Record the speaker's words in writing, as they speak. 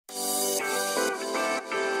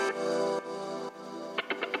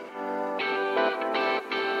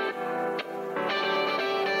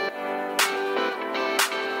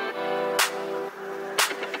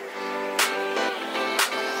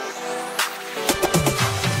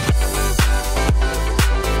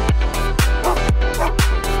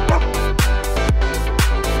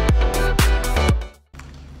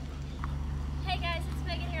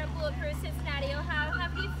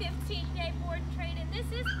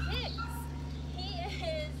Kicks. He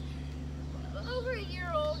is over a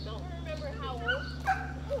year old, don't remember how old.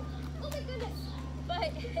 Oh my goodness.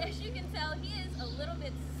 But as you can tell, he is a little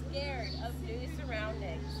bit scared of new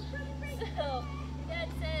surroundings. So Dad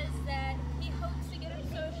says that he hopes to get him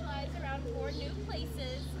socialized around more new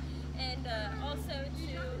places and also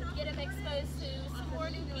to get him exposed to some more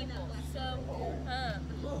new people. So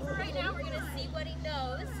for right now, we're gonna see what he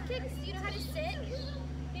knows. Kicks, do you know how to sit?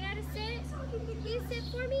 You know how to sit? Can you sit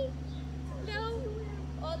for me? No?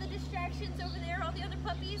 All the distractions over there, all the other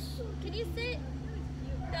puppies. Can you sit?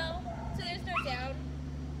 No? So there's no down?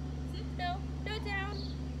 No? No down?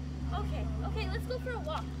 Okay, okay, let's go for a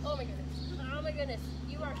walk. Oh my goodness. Oh my goodness.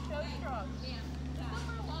 You are so strong. Let's go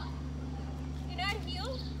for a walk. You know how to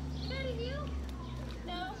heel? You know how to heel?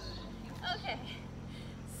 No? Okay.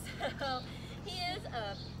 So he is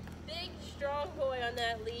a big, strong boy on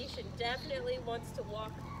that leash and definitely wants to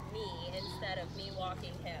walk me instead of me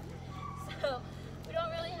walking him. So we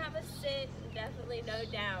don't really have a sit, definitely no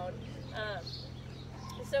down.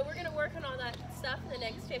 So we're going to work on all that stuff in the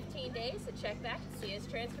next 15 days, so check back and see his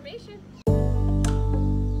transformation.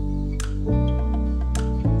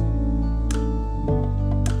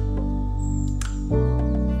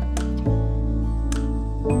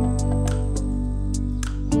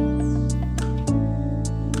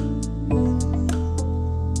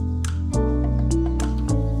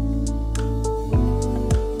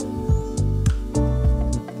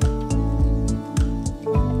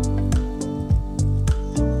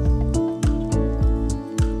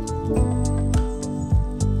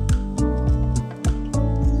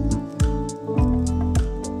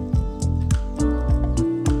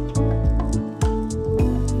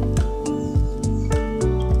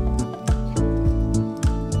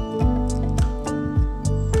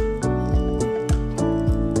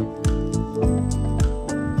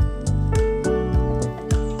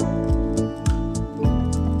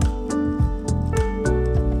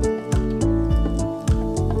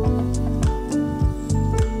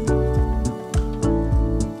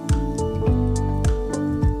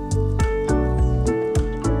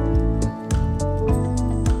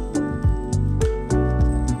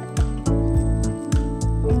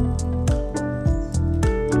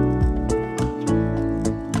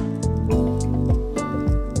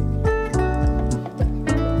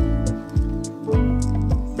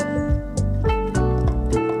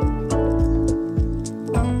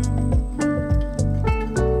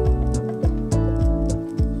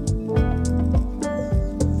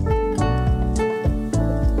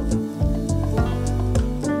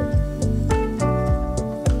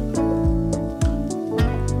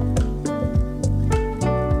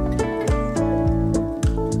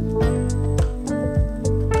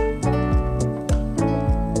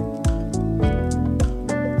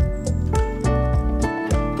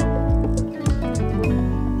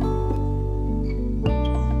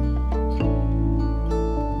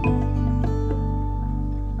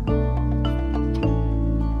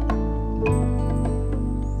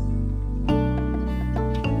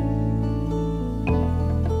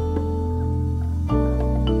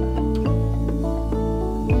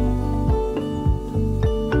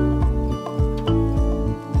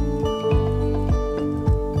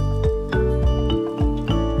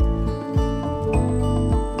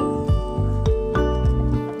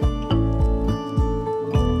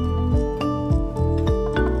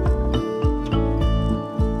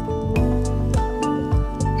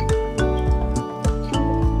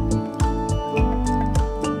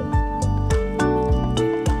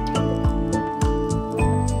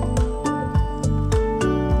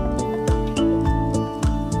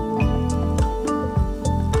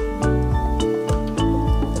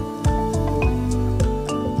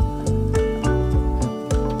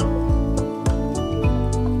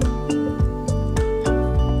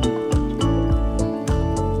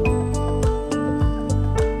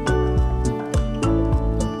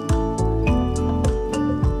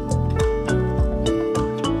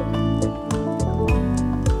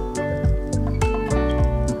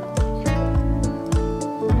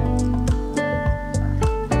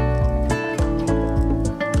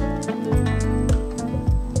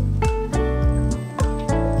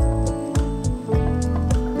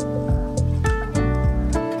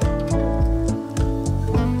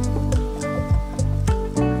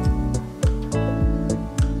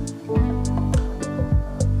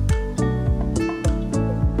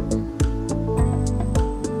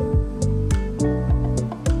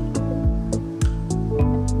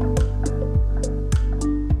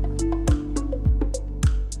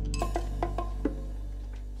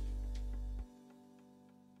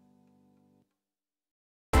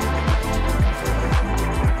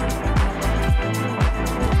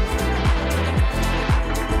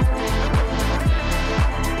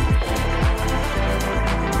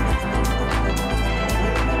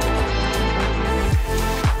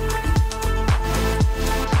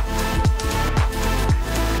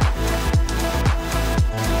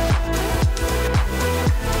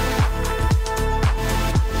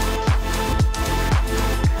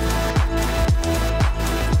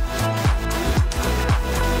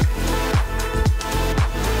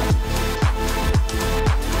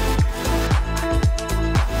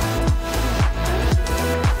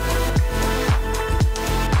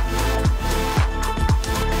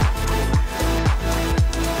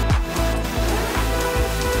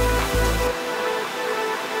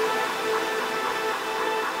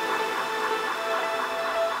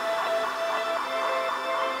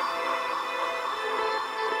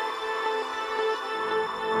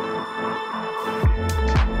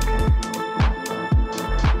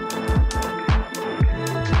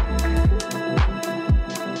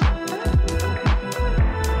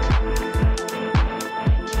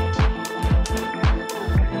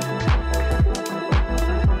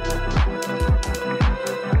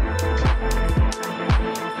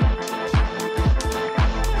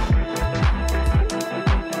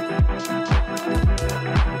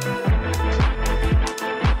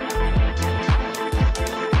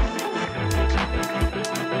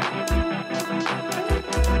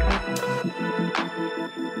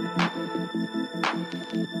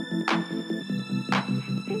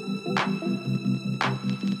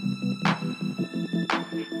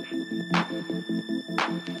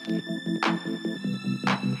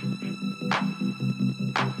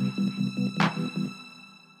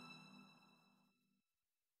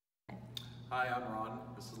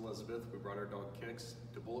 brought our dog Kicks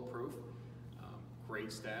to Bulletproof.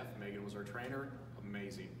 Great staff. Megan was our trainer.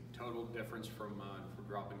 Amazing. Total difference from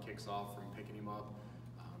dropping Kicks off, from picking him up.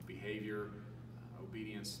 Behavior,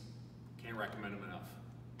 obedience. Can't recommend them enough.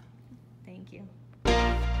 Thank you.